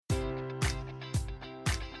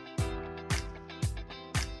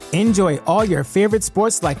Enjoy all your favorite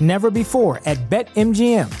sports like never before at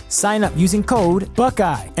BetMGM. Sign up using code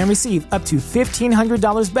Buckeye and receive up to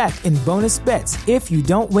 $1,500 back in bonus bets if you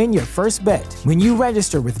don't win your first bet. When you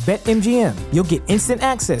register with BetMGM, you'll get instant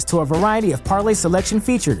access to a variety of parlay selection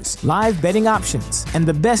features, live betting options, and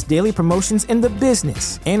the best daily promotions in the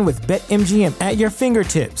business. And with BetMGM at your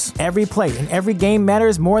fingertips, every play and every game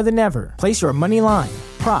matters more than ever. Place your money line,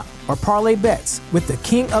 prop, or parlay bets with the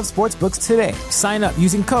king of sportsbooks today. Sign up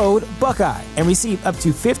using code Buckeye and receive up to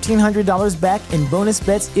 $1,500 back in bonus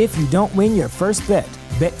bets if you don't win your first bet.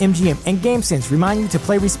 BetMGM and GameSense remind you to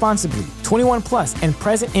play responsibly. 21 plus and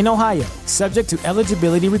present in Ohio, subject to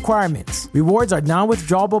eligibility requirements. Rewards are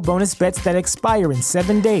non-withdrawable bonus bets that expire in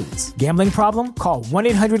 7 days. Gambling problem? Call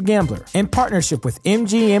 1-800-GAMBLER. In partnership with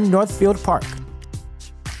MGM Northfield Park.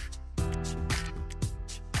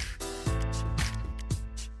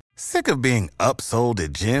 Sick of being upsold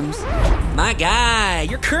at gyms? My guy,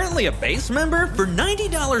 you're currently a base member? For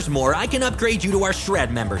 $90 more, I can upgrade you to our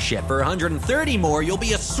Shred membership. For $130 more, you'll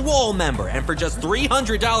be a Swole member. And for just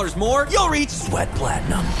 $300 more, you'll reach Sweat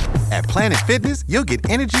Platinum. At Planet Fitness, you'll get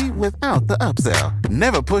energy without the upsell.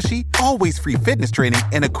 Never pushy, always free fitness training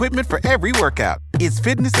and equipment for every workout. It's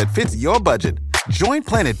fitness that fits your budget. Join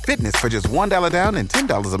Planet Fitness for just $1 down and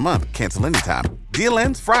 $10 a month. Cancel anytime. Deal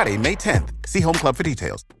ends Friday, May 10th. See Home Club for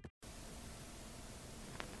details.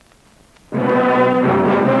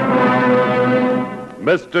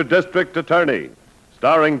 Mr. District Attorney,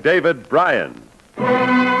 starring David Bryan.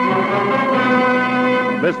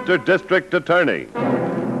 Mr. District Attorney,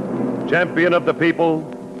 champion of the people,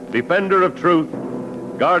 defender of truth,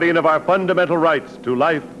 guardian of our fundamental rights to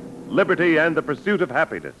life, liberty, and the pursuit of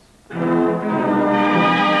happiness.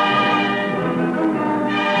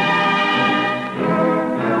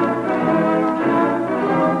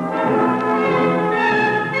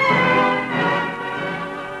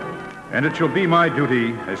 And it shall be my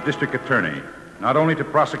duty as district attorney not only to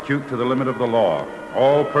prosecute to the limit of the law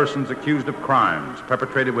all persons accused of crimes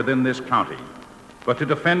perpetrated within this county, but to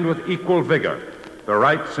defend with equal vigor the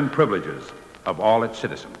rights and privileges of all its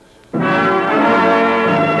citizens.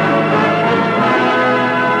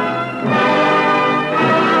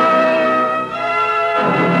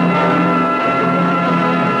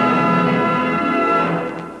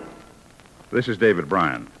 This is David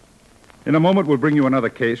Bryan. In a moment, we'll bring you another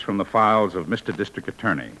case from the files of Mr. District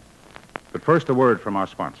Attorney. But first, a word from our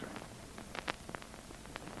sponsor.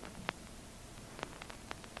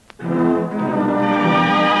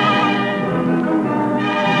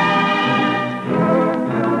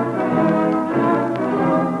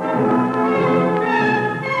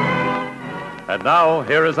 And now,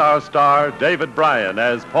 here is our star, David Bryan,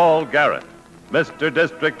 as Paul Garrett, Mr.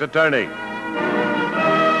 District Attorney.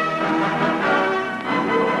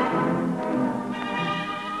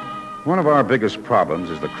 One of our biggest problems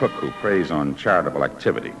is the crook who preys on charitable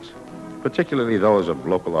activities, particularly those of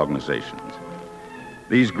local organizations.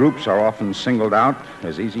 These groups are often singled out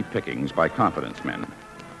as easy pickings by confidence men,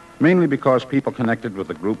 mainly because people connected with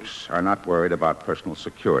the groups are not worried about personal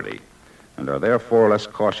security and are therefore less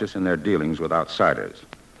cautious in their dealings with outsiders.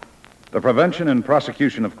 The prevention and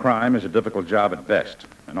prosecution of crime is a difficult job at best,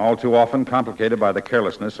 and all too often complicated by the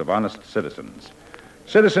carelessness of honest citizens.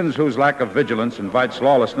 Citizens whose lack of vigilance invites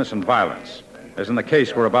lawlessness and violence, as in the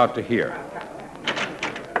case we're about to hear.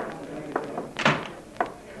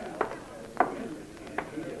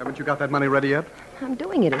 Haven't you got that money ready yet? I'm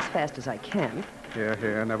doing it as fast as I can.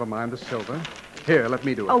 Here, never mind the silver. Here, let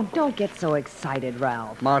me do it. Oh, don't get so excited,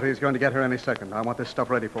 Ralph. Marty's going to get here any second. I want this stuff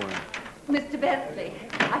ready for him. Mr. Bentley,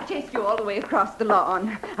 I chased you all the way across the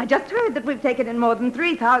lawn. I just heard that we've taken in more than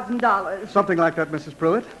 $3,000. Something like that, Mrs.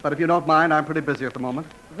 Pruitt. But if you don't mind, I'm pretty busy at the moment.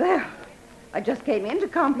 Well, I just came in to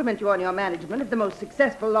compliment you on your management of the most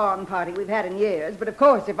successful lawn party we've had in years. But, of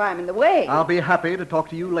course, if I'm in the way... I'll be happy to talk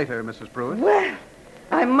to you later, Mrs. Pruitt. Well,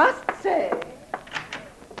 I must say...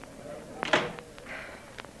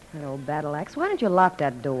 That old battle axe, why don't you lock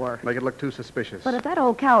that door? Make it look too suspicious. But if that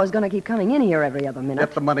old cow is going to keep coming in here every other minute...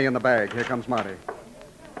 Get the money in the bag. Here comes Marty.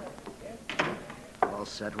 All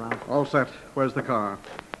set, Ralph? All set. Where's the car?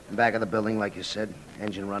 Back of the building, like you said.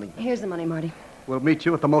 Engine running. Here's the money, Marty. We'll meet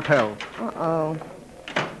you at the motel. Uh-oh.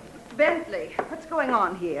 Bentley, what's going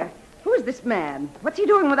on here? Who is this man? What's he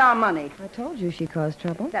doing with our money? I told you she caused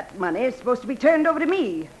trouble. That money is supposed to be turned over to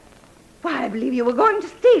me. Why, I believe you were going to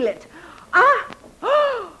steal it. Ah!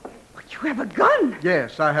 Oh! You have a gun.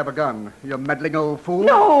 Yes, I have a gun. You meddling old fool.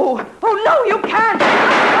 No! Oh, no, you can't!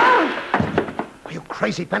 Are you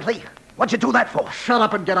crazy, Bentley? What'd you do that for? Shut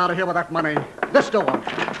up and get out of here with that money. This door.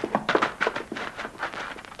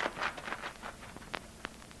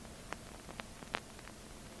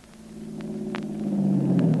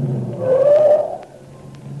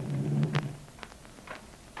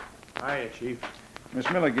 Chief. Miss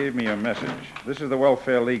Miller gave me your message. This is the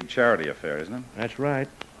Welfare League charity affair, isn't it? That's right.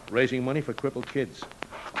 Raising money for crippled kids.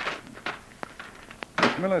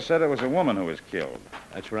 Miss Miller said it was a woman who was killed.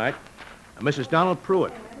 That's right. Mrs. Donald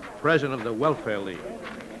Pruitt, president of the Welfare League.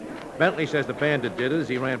 Bentley says the bandit did it as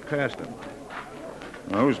he ran past him.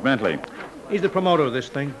 Well, who's Bentley? He's the promoter of this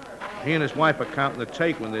thing. He and his wife are counting the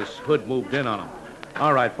take when this hood moved in on him.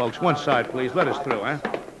 All right, folks, one side, please. Let us through, huh?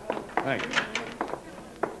 Thank you.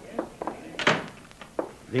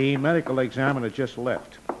 The medical examiner just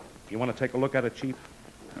left. You want to take a look at it, Chief?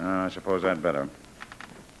 I suppose I'd better.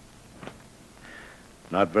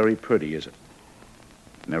 Not very pretty, is it?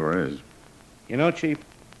 Never is. You know, Chief,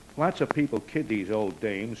 lots of people kid these old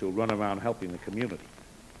dames who run around helping the community.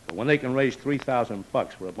 But when they can raise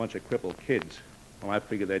 $3,000 for a bunch of crippled kids, well, I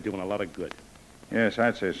figure they're doing a lot of good. Yes,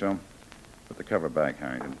 I'd say so. Put the cover back,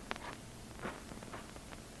 Harrington.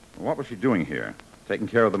 What was she doing here? Taking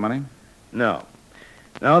care of the money? No.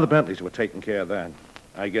 No, the Bentleys were taking care of that.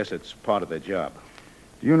 I guess it's part of their job.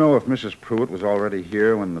 Do you know if Mrs. Pruitt was already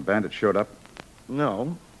here when the bandit showed up?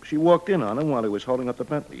 No. She walked in on him while he was holding up the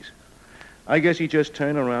Bentleys. I guess he just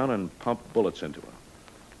turned around and pumped bullets into her.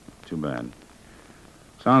 Too bad.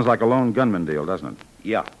 Sounds like a lone gunman deal, doesn't it?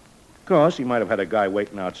 Yeah. Of course, he might have had a guy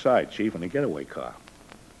waiting outside, Chief, in a getaway car.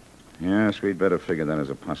 Yes, we'd better figure that as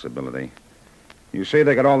a possibility. You say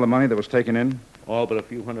they got all the money that was taken in? All but a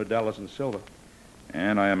few $100 in silver.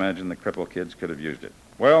 And I imagine the crippled kids could have used it.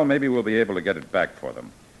 Well, maybe we'll be able to get it back for them.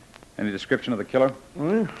 Any description of the killer?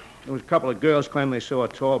 Well, there was a couple of girls claiming they saw a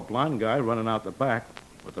tall, blonde guy running out the back,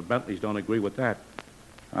 but the Bentleys don't agree with that.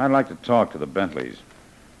 I'd like to talk to the Bentleys.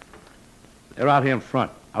 They're out here in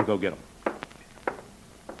front. I'll go get them.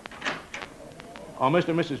 Oh, Mr.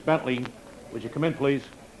 and Mrs. Bentley, would you come in, please?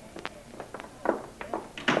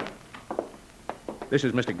 This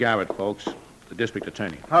is Mr. Garrett, folks, the district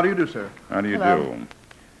attorney. How do you do, sir? How do you Hello. do?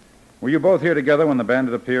 Were you both here together when the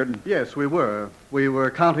bandit appeared? Yes, we were. We were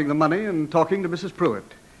counting the money and talking to Mrs. Pruitt.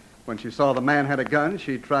 When she saw the man had a gun,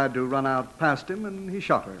 she tried to run out past him, and he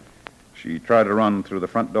shot her. She tried to run through the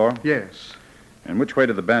front door? Yes. And which way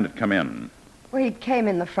did the bandit come in? Well, he came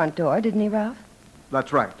in the front door, didn't he, Ralph?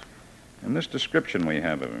 That's right. In this description we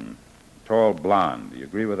have of him, tall, blonde, do you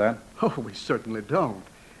agree with that? Oh, we certainly don't.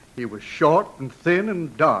 He was short and thin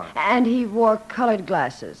and dark. And he wore colored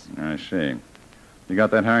glasses. I see. You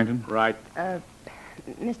got that, Harrington? Right.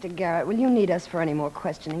 Mr. Garrett, will you need us for any more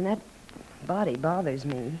questioning? That body bothers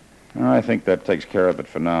me. I think that takes care of it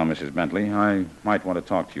for now, Mrs. Bentley. I might want to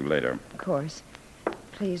talk to you later. Of course.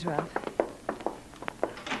 Please, Ralph.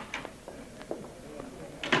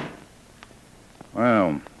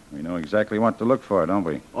 Well, we know exactly what to look for, don't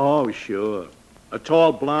we? Oh, sure. A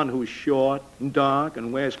tall blonde who's short and dark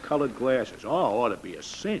and wears colored glasses. Oh, ought to be a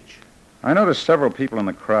cinch. I noticed several people in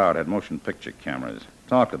the crowd had motion picture cameras.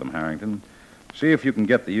 Talk to them, Harrington. See if you can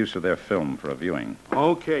get the use of their film for a viewing.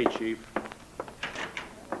 Okay, Chief.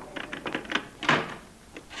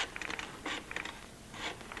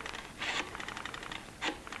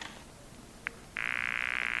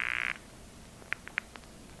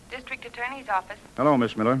 District Attorney's Office. Hello,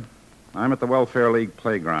 Miss Miller. I'm at the Welfare League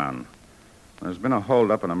playground. There's been a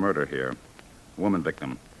holdup and a murder here. A woman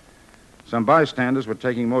victim. Some bystanders were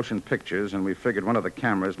taking motion pictures, and we figured one of the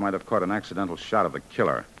cameras might have caught an accidental shot of the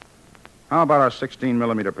killer. How about our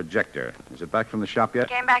 16-millimeter projector? Is it back from the shop yet?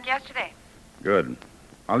 Came back yesterday. Good.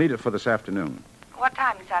 I'll need it for this afternoon. What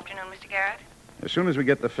time this afternoon, Mr. Garrett? As soon as we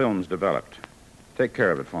get the films developed. Take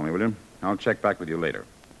care of it for me, will you? I'll check back with you later.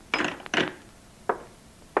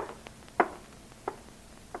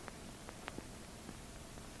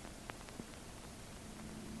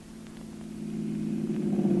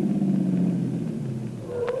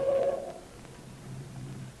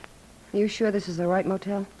 You sure this is the right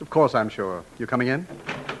motel? Of course I'm sure. You coming in?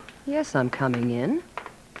 Yes, I'm coming in.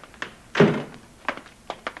 Come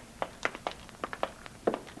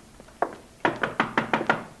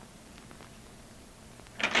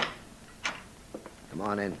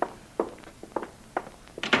on in.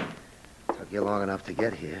 Took you long enough to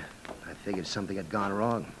get here. I figured something had gone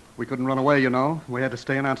wrong. We couldn't run away, you know. We had to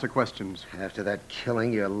stay and answer questions. After that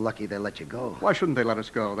killing, you're lucky they let you go. Why shouldn't they let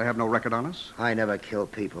us go? They have no record on us. I never kill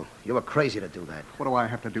people. You were crazy to do that. What do I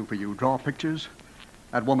have to do for you? Draw pictures?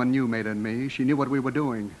 That woman knew Maida and me. She knew what we were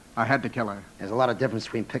doing. I had to kill her. There's a lot of difference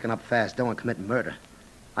between picking up fast dough and committing murder.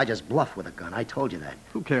 I just bluff with a gun. I told you that.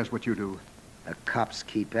 Who cares what you do? The cops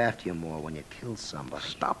keep after you more when you kill somebody.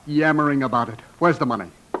 Stop yammering about it. Where's the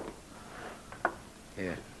money?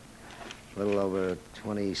 Here. A little over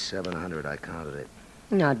 $2,700, I counted it.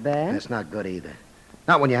 Not bad. That's not good either.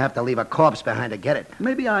 Not when you have to leave a corpse behind to get it.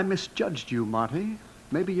 Maybe I misjudged you, Marty.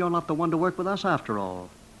 Maybe you're not the one to work with us after all.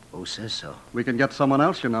 Who says so? We can get someone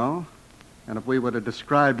else, you know. And if we were to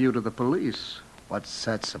describe you to the police... What's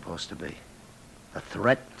that supposed to be? A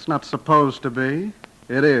threat? It's not supposed to be.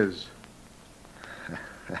 It is.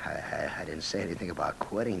 I didn't say anything about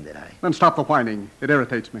quitting, did I? Then stop the whining. It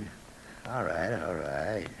irritates me. All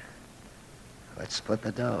right. Let's split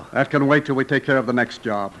the dough. That can wait till we take care of the next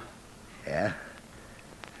job. Yeah?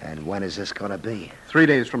 And when is this going to be? 3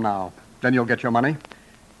 days from now. Then you'll get your money.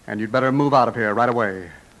 And you'd better move out of here right away.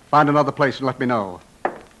 Find another place and let me know.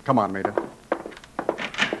 Come on, Maida.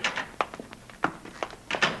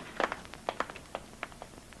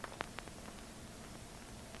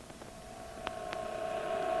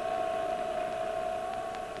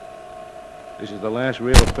 This is the last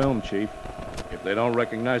real film, Chief. If they don't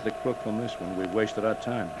recognize the crook from this one, we've wasted our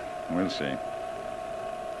time. We'll see.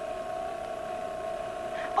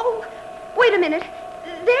 Oh, wait a minute.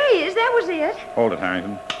 There he is. That was it. Hold it,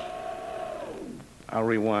 Harrington. I'll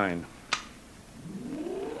rewind.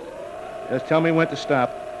 Just tell me when to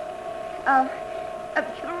stop.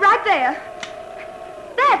 Right there.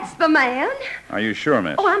 That's the man. Are you sure,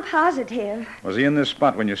 miss? Oh, I'm positive. Was he in this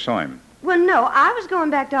spot when you saw him? Well, no, I was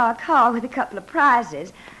going back to our car with a couple of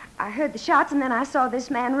prizes. I heard the shots, and then I saw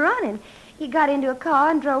this man running. He got into a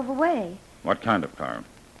car and drove away. What kind of car?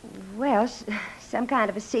 Well, some kind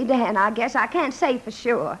of a sedan, I guess. I can't say for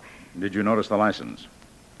sure. Did you notice the license?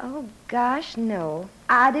 Oh, gosh, no.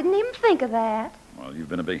 I didn't even think of that. Well, you've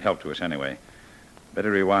been a big help to us anyway.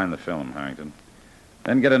 Better rewind the film, Harrington.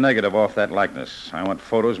 Then get a negative off that likeness. I want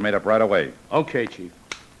photos made up right away. Okay, Chief.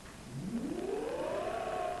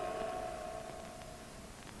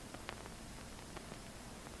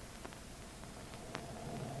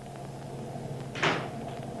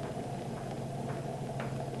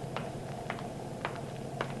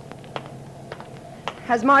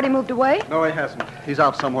 Has Marty moved away? No, he hasn't. He's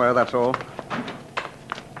out somewhere, that's all.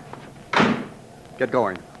 Get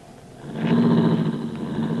going.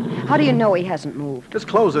 How do you know he hasn't moved? His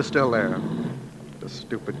clothes are still there. The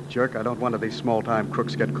stupid jerk. I don't want these small-time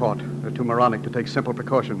crooks get caught. They're too moronic to take simple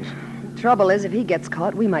precautions. Trouble is, if he gets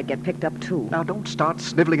caught, we might get picked up, too. Now, don't start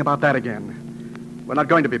sniveling about that again. We're not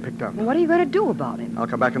going to be picked up. And what are you going to do about him? I'll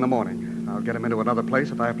come back in the morning. I'll get him into another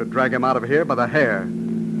place if I have to drag him out of here by the hair.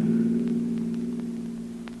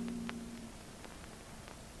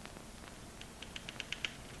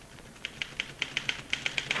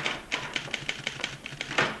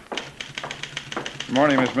 Good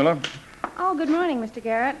morning, Miss Miller. Oh, good morning, Mr.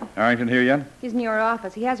 Garrett. Harrington here yet? He's in your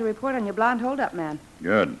office. He has a report on your blonde hold-up man.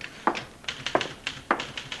 Good.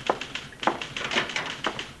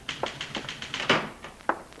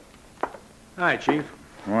 Hi, Chief.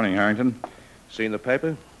 Good morning, Harrington. Seen the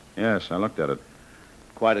paper? Yes, I looked at it.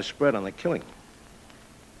 Quite a spread on the killing.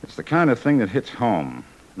 It's the kind of thing that hits home.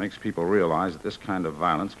 Makes people realize that this kind of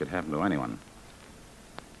violence could happen to anyone.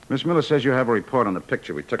 Miss Miller says you have a report on the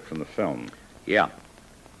picture we took from the film. Yeah.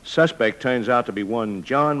 Suspect turns out to be one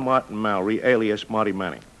John Martin Mallory, alias Marty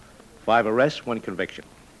Manning. 5 arrests, 1 conviction.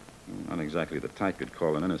 Not exactly the type you'd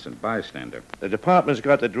call an innocent bystander. The department's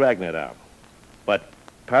got the dragnet out. But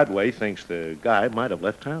Padway thinks the guy might have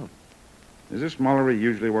left town. Does this Mallory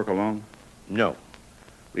usually work alone? No.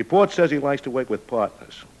 Report says he likes to work with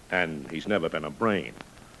partners, and he's never been a brain.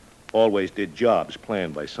 Always did jobs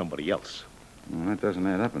planned by somebody else. Well, that doesn't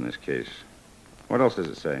add up in this case. What else does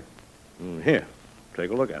it say? Here,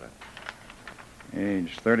 take a look at it.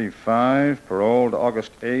 Age 35, paroled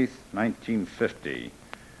August 8th, 1950.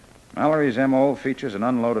 Mallory's M.O. features an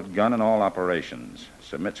unloaded gun in all operations.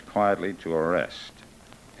 Submits quietly to arrest.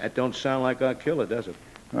 That don't sound like our killer, does it?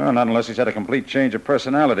 Well, not unless he's had a complete change of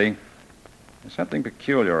personality. There's something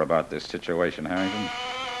peculiar about this situation, Harrington.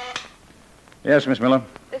 Yes, Miss Miller?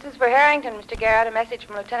 This is for Harrington, Mr. Garrett. A message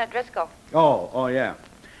from Lieutenant Driscoll. Oh, yeah.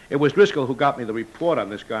 It was Driscoll who got me the report on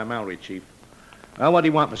this guy, Mallory, Chief. What do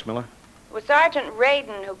you want, Miss Miller? It was Sergeant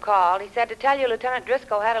Radin who called. He said to tell you Lieutenant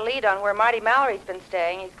Driscoll had a lead on where Marty Mallory's been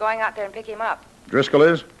staying. He's going out there and pick him up. Driscoll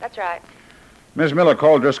is? That's right. Miss Miller,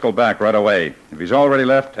 call Driscoll back right away. If he's already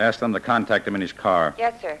left, ask them to contact him in his car.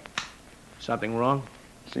 Yes, sir. Something wrong?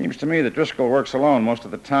 Seems to me that Driscoll works alone most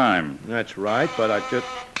of the time. That's right, but I just...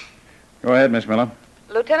 Go ahead, Miss Miller.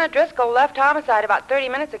 Lieutenant Driscoll left homicide about 30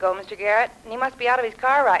 minutes ago, Mr. Garrett, and he must be out of his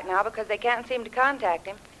car right now because they can't seem to contact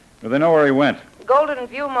him. Do they know where he went? Golden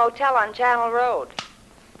View Motel on Channel Road.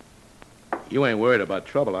 You ain't worried about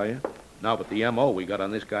trouble, are you? Not with the M.O. we got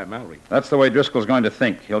on this guy, Mallory. That's the way Driscoll's going to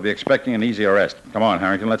think. He'll be expecting an easy arrest. Come on,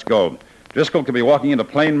 Harrington, let's go. Driscoll could be walking into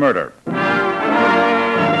plain murder.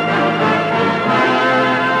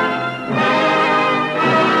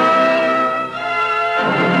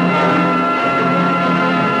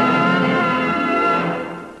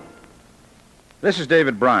 This is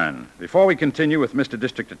David Bryan. Before we continue with Mr.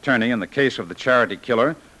 District Attorney in the case of the charity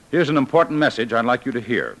killer, here's an important message I'd like you to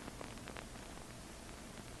hear.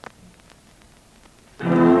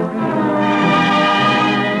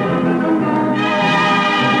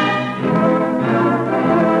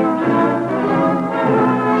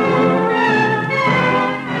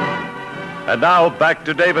 And now back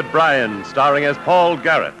to David Bryan, starring as Paul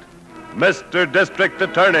Garrett, Mr. District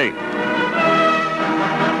Attorney.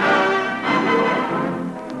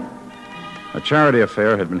 A charity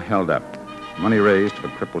affair had been held up. Money raised for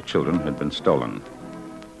crippled children had been stolen,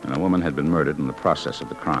 and a woman had been murdered in the process of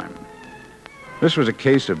the crime. This was a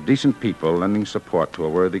case of decent people lending support to a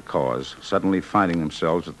worthy cause, suddenly finding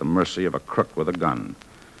themselves at the mercy of a crook with a gun,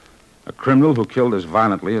 a criminal who killed as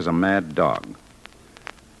violently as a mad dog.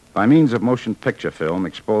 By means of motion picture film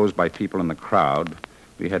exposed by people in the crowd,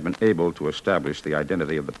 we had been able to establish the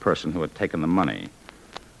identity of the person who had taken the money.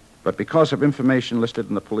 But because of information listed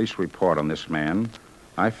in the police report on this man,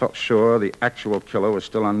 I felt sure the actual killer was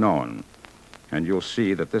still unknown. And you'll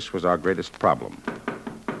see that this was our greatest problem.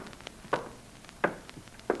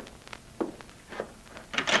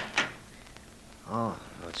 Oh,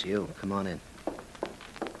 it's you. Come on in.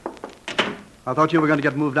 I thought you were going to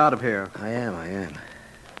get moved out of here. I am.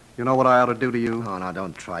 You know what I ought to do to you? Oh, now,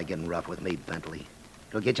 don't try getting rough with me, Bentley.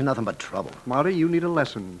 It'll get you nothing but trouble. Marty, you need a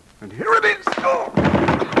lesson. And here it is. Oh!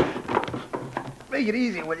 Make it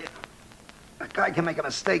easy, will you? A guy can make a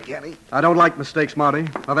mistake, can't he? I don't like mistakes, Marty,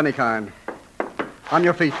 of any kind. On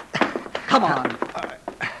your feet. Come on. All right.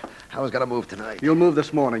 I was going to move tonight. You'll move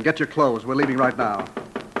this morning. Get your clothes. We're leaving right now.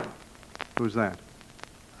 Who's that?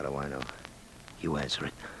 How do I know? You answer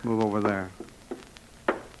it. Move over there.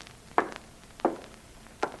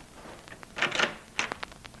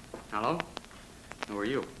 Hello? Who are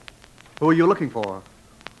you? Who are you looking for?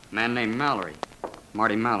 A man named Mallory.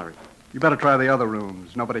 Marty Mallory. You better try the other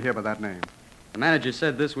rooms. Nobody here by that name. The manager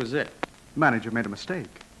said this was it. The manager made a mistake.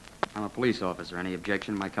 I'm a police officer. Any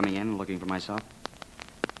objection to my coming in and looking for myself?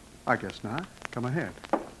 I guess not. Come ahead.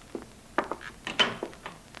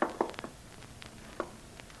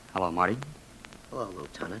 Hello, Marty. Hello,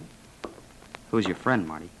 Lieutenant. Who's your friend,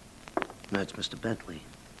 Marty? That's Mr. Bentley.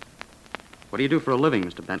 What do you do for a living,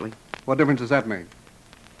 Mr. Bentley? What difference does that make?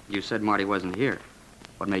 You said Marty wasn't here.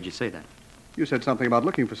 What made you say that? You said something about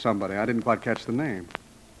looking for somebody. I didn't quite catch the name.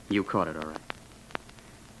 You caught it, all right.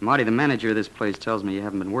 Marty, the manager of this place tells me you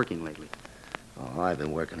haven't been working lately. Oh, I've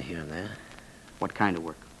been working here and there. What kind of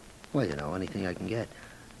work? Well, you know, anything I can get.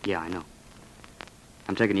 Yeah, I know.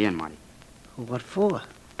 I'm taking you in, Marty. What for?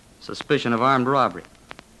 Suspicion of armed robbery.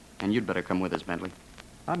 And you'd better come with us, Bentley.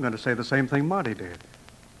 I'm going to say the same thing Marty did.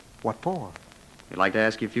 What for? We'd like to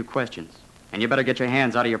ask you a few questions. And you better get your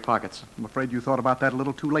hands out of your pockets. I'm afraid you thought about that a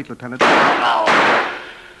little too late, Lieutenant.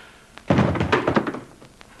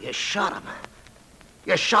 You shot him.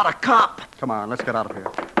 You shot a cop. Come on, let's get out of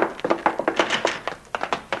here.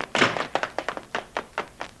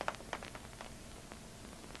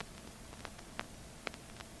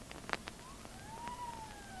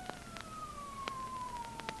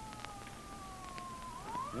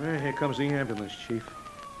 Well, here comes the ambulance, Chief.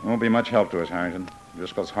 Won't be much help to us, Harrington.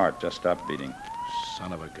 Driscoll's heart just stopped beating.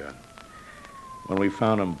 Son of a gun. When we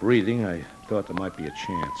found him breathing, I thought there might be a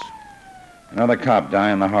chance. Another cop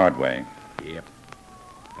dying the hard way. Yep.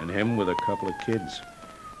 And him with a couple of kids.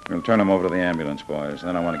 We'll turn him over to the ambulance, boys.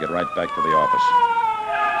 Then I want to get right back to the office.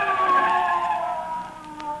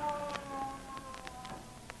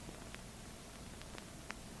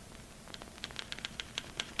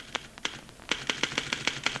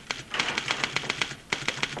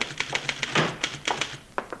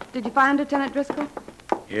 Did you find Lieutenant Driscoll?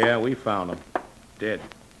 Yeah, we found him. Dead.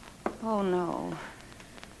 Oh, no.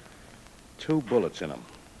 2 bullets in him.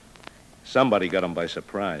 Somebody got him by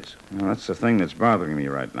surprise. Well, that's the thing that's bothering me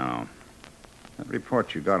right now. That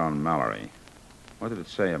report you got on Mallory. What did it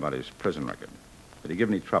say about his prison record? Did he give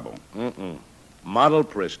any trouble? Model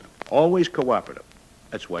prisoner. Always cooperative.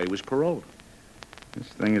 That's why he was paroled. This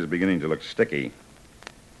thing is beginning to look sticky.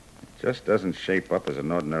 It just doesn't shape up as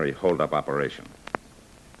an ordinary hold-up operation.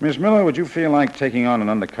 Miss Miller, would you feel like taking on an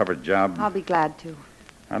undercover job? I'll be glad to.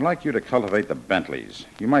 I'd like you to cultivate the Bentleys.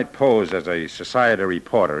 You might pose as a society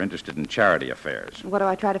reporter interested in charity affairs. What do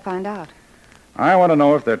I try to find out? I want to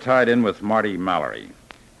know if they're tied in with Marty Mallory.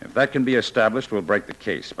 If that can be established, we'll break the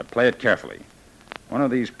case, but play it carefully. One of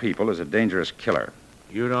these people is a dangerous killer.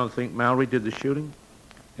 You don't think Mallory did the shooting?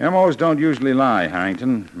 MOs don't usually lie,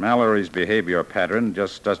 Harrington. Mallory's behavior pattern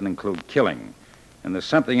just doesn't include killing. And there's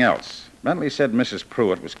something else. Bentley said Mrs.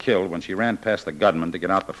 Pruitt was killed when she ran past the gunman to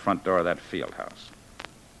get out the front door of that field house.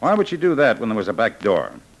 Why would she do that when there was a back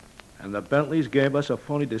door? And the Bentleys gave us a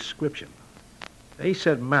phony description. They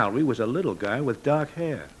said Mallory was a little guy with dark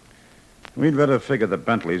hair. We'd better figure the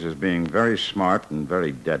Bentleys as being very smart and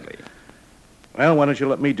very deadly. Well, why don't you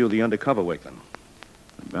let me do the undercover work, then?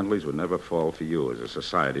 The Bentleys would never fall for you as a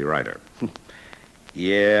society writer.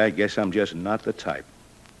 Yeah, I guess I'm just not the type.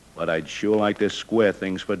 But I'd sure like to square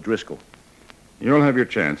things for Driscoll. You'll have your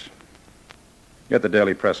chance. Get the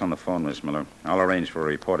Daily Press on the phone, Miss Miller. I'll arrange for a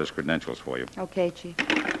reporter's credentials for you. Okay, Chief.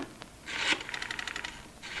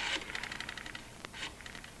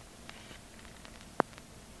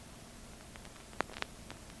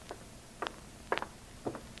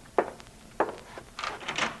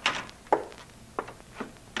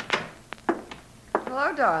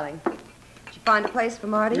 Hello, darling. Did you find a place for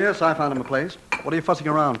Marty? Yes, I found him a place. What are you fussing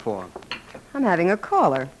around for? I'm having a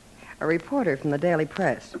caller. A reporter from the Daily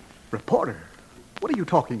Press. Reporter? What are you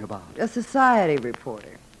talking about? A society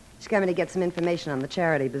reporter. She's coming to get some information on the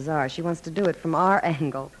charity bazaar. She wants to do it from our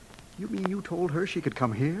angle. You mean you told her she could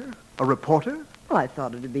come here? A reporter? Well, I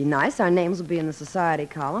thought it'd be nice. Our names will be in the society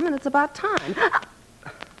column, and it's about time.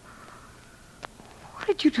 What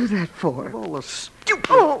did you do that for? All the stupid...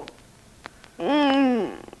 Oh!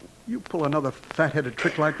 You pull another fat-headed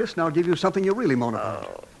trick like this, and I'll give you something you really moan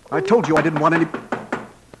about. I told you I didn't want any...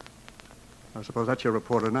 I suppose that's your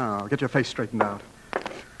reporter now. Get your face straightened out.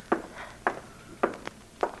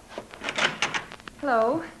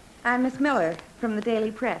 Hello. I'm Miss Miller from the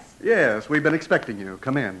Daily Press. Yes, we've been expecting you.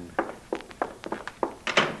 Come in.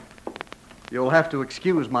 You'll have to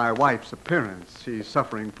excuse my wife's appearance. She's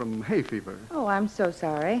suffering from hay fever. Oh, I'm so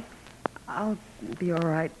sorry. I'll be all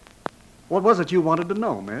right. What was it you wanted to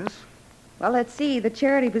know, miss? Well, let's see. The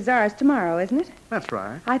charity bazaar is tomorrow, isn't it? That's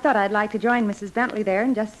right. I thought I'd like to join Mrs. Bentley there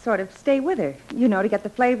and just sort of stay with her. You know, to get the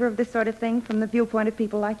flavor of this sort of thing from the viewpoint of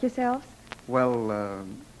people like yourselves. Well,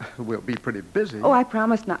 we'll be pretty busy. Oh, I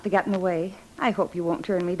promised not to get in the way. I hope you won't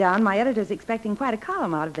turn me down. My editor's expecting quite a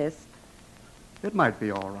column out of this. It might be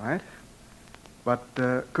all right. But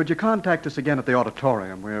could you contact us again at the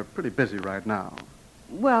auditorium? We're pretty busy right now.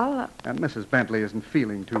 Well... And Mrs. Bentley isn't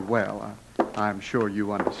feeling too well. I'm sure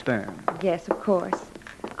you understand. Yes, of course.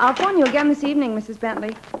 I'll phone you again this evening, Mrs.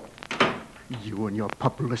 Bentley. You and your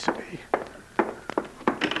publicity.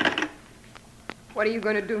 What are you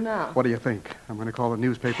going to do now? What do you think? I'm going to call the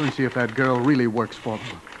newspaper and see if that girl really works for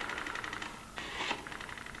them.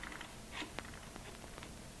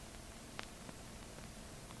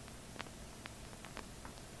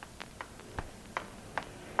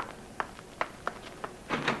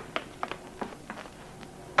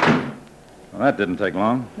 Well, that didn't take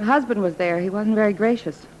long. The husband was there. He wasn't very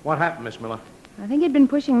gracious. What happened, Miss Miller? I think he'd been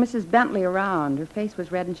pushing Mrs. Bentley around. Her face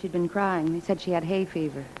was red and she'd been crying. They said she had hay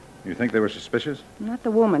fever. You think they were suspicious? Not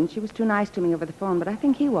the woman. She was too nice to me over the phone, but I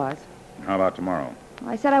think he was. How about tomorrow?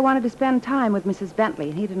 Well, I said I wanted to spend time with Mrs.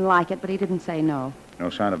 Bentley, and he didn't like it, but he didn't say no.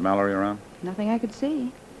 No sign of Mallory around? Nothing I could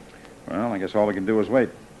see. Well, I guess all we can do is wait.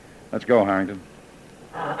 Let's go, Harrington.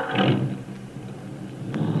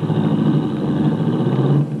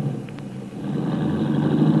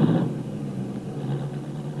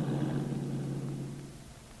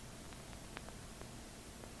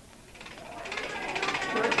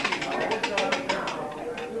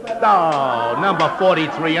 Oh, number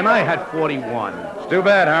 43, and I had 41. It's too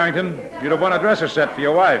bad, Harrington. You'd have won a dresser set for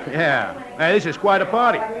your wife. Yeah. Hey, this is quite a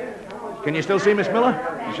party. Can you still see Miss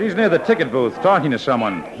Miller? She's near the ticket booth talking to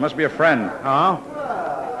someone. Must be a friend. Oh?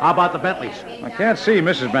 How about the Bentleys? I can't see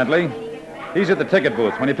Mrs. Bentley. He's at the ticket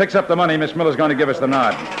booth. When he picks up the money, Miss Miller's going to give us the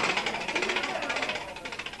nod.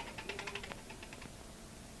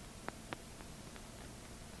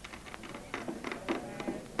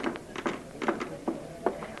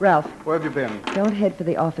 Ralph. Where have you been? Don't head for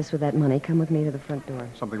the office with that money. Come with me to the front door.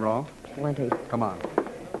 Something wrong? Plenty. Come on.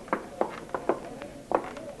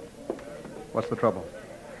 What's the trouble?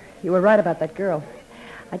 You were right about that girl.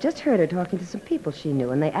 I just heard her talking to some people she knew,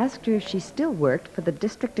 and they asked her if she still worked for the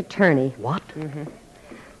district attorney. What? Mm-hmm.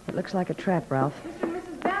 It looks like a trap, Ralph. Mr. and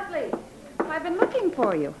Mrs. Bentley, I've been looking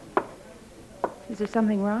for you. Is there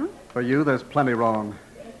something wrong? For you, there's plenty wrong.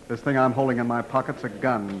 This thing I'm holding in my pocket's a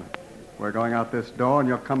gun. We're going out this door, and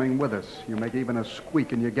you're coming with us. You make even a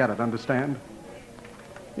squeak, and you get it. Understand?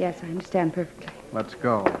 Yes, I understand perfectly. Let's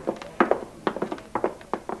go.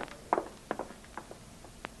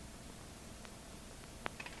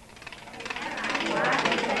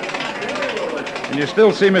 Can you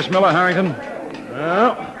still see Miss Miller, Harrington?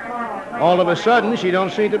 Well, all of a sudden, she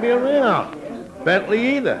don't seem to be around.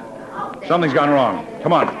 Bentley either. Something's gone wrong.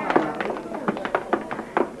 Come on.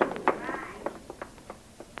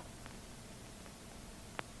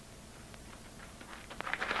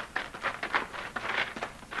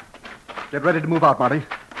 Get ready to move out, Marty.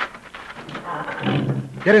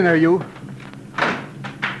 Get in there, you.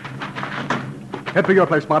 Head for your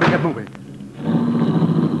place, Marty. Get moving.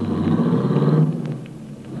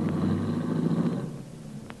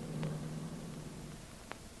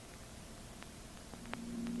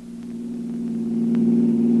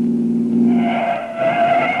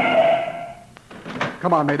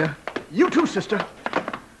 Come on, Maida. You too, sister.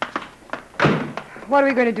 What are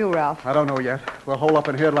we going to do, Ralph? I don't know yet. We'll hole up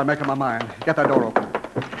in here till I make up my mind. Get that door open.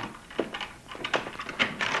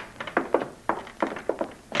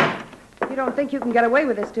 You don't think you can get away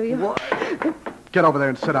with this, do you? What? Get over there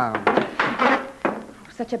and sit down.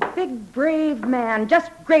 Such a big, brave man. Just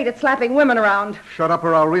great at slapping women around. Shut up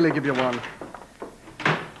or I'll really give you one.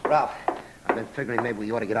 Ralph, I've been figuring maybe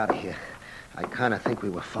we ought to get out of here. I kind of think we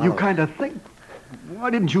were followed. You kind of think? Why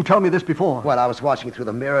didn't you tell me this before? Well, I was watching through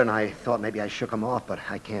the mirror, and I thought maybe I shook him off, but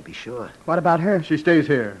I can't be sure. What about her? She stays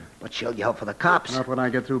here. But she'll yell for the cops. Not when I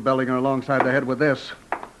get through belting her alongside the head with this.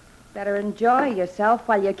 Better enjoy yourself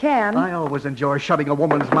while you can. I always enjoy shutting a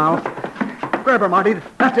woman's mouth. Grab her, Marty.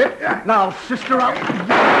 That's it. Now, sister,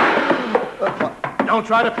 Don't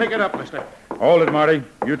try to pick it up, mister. Hold it, Marty.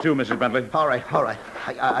 You too, Mrs. Bentley. All right.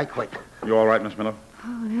 I quit. You all right, Miss Miller?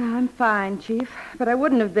 Oh, yeah, I'm fine, Chief. But I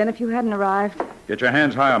wouldn't have been if you hadn't arrived. Get your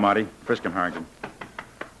hands higher, Marty. Frisk him, Harrington.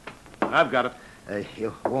 I've got it.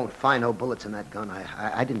 You won't find no bullets in that gun.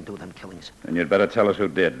 I didn't do them killings. Then you'd better tell us who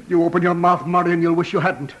did. You open your mouth, Marty, and you'll wish you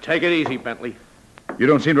hadn't. Take it easy, Bentley. You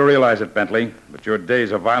don't seem to realize it, Bentley, but your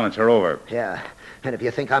days of violence are over. Yeah, and if you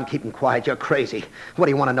think I'm keeping quiet, you're crazy. What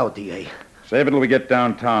do you want to know, D.A.? Save it till we get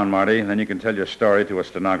downtown, Marty, and then you can tell your story to a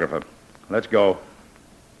stenographer. Let's go.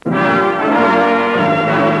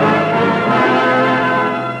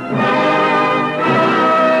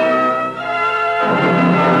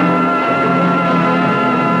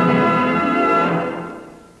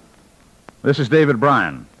 This is David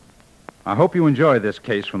Bryan. I hope you enjoy this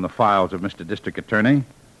case from the files of Mr. District Attorney.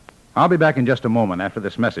 I'll be back in just a moment after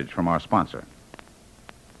this message from our sponsor.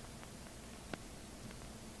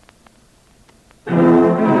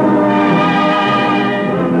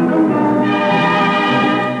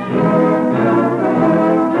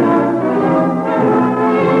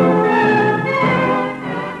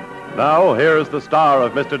 Now, here's the star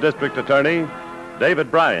of Mr. District Attorney, David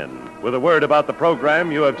Bryan, with a word about the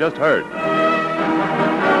program you have just heard.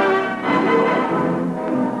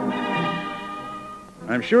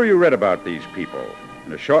 I'm sure you read about these people.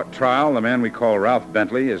 In a short trial, the man we call Ralph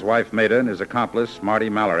Bentley, his wife Maida, and his accomplice, Marty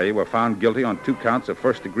Mallory, were found guilty on 2 counts of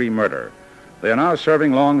first-degree murder. They are now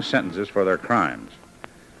serving long sentences for their crimes.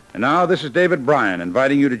 And now, this is David Bryan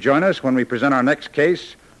inviting you to join us when we present our next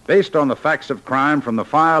case based on the facts of crime from the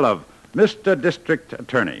file of Mr. District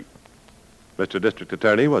Attorney. Mr. District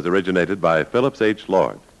Attorney was originated by Phillips H.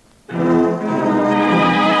 Lord.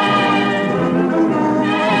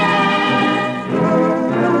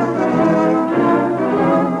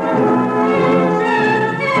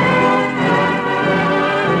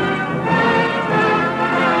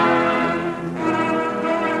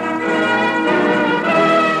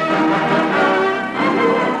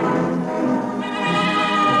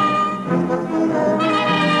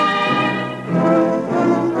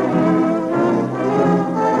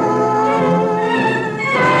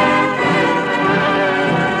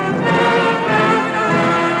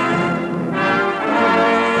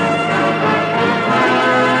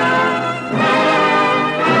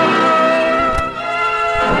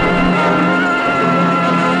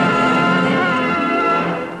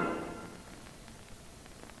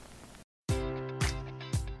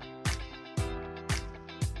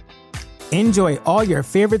 Enjoy all your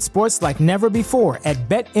favorite sports like never before at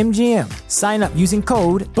BetMGM. Sign up using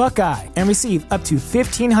code Buckeye and receive up to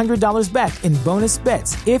 $1,500 back in bonus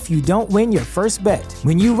bets if you don't win your first bet.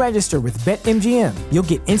 When you register with BetMGM, you'll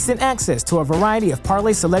get instant access to a variety of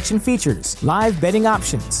parlay selection features, live betting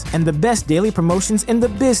options, and the best daily promotions in the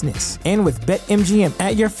business. And with BetMGM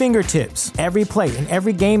at your fingertips, every play and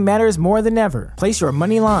every game matters more than ever. Place your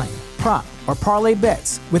money line, prop, or parlay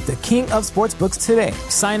bets with the king of sportsbooks today.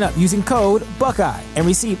 Sign up using code Buckeye and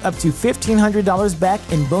receive up to $1,500 back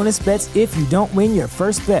in bonus bets if you don't win your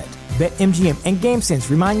first bet. BetMGM and GameSense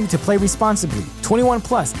remind you to play responsibly. 21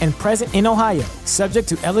 plus and present in Ohio, subject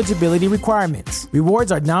to eligibility requirements.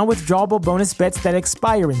 Rewards are non-withdrawable bonus bets that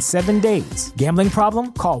expire in 7 days. Gambling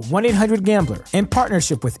problem? Call 1-800-GAMBLER. In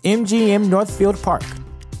partnership with MGM Northfield Park.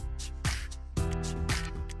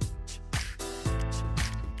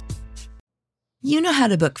 You know how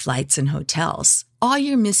to book flights and hotels. All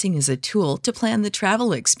you're missing is a tool to plan the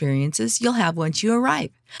travel experiences you'll have once you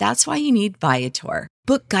arrive. That's why you need Viator.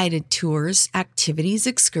 Book guided tours, activities,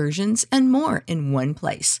 excursions, and more in one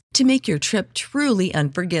place to make your trip truly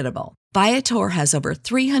unforgettable. Viator has over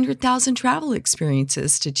 300,000 travel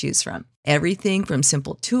experiences to choose from. Everything from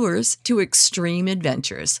simple tours to extreme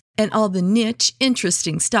adventures and all the niche,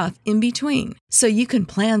 interesting stuff in between. So you can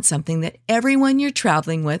plan something that everyone you're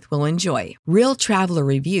traveling with will enjoy. Real traveler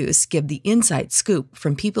reviews give the inside scoop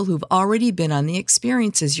from people who've already been on the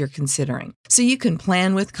experiences you're considering. So you can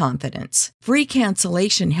plan with confidence. Free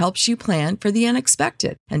cancellation helps you plan for the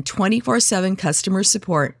unexpected. And 24/7 customer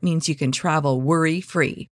support means you can travel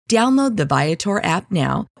worry-free. Download the Viator app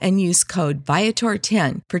now and use code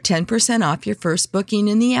Viator10 for 10% off your first booking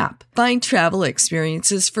in the app. Find travel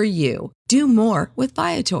experiences for you. Do more with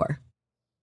Viator.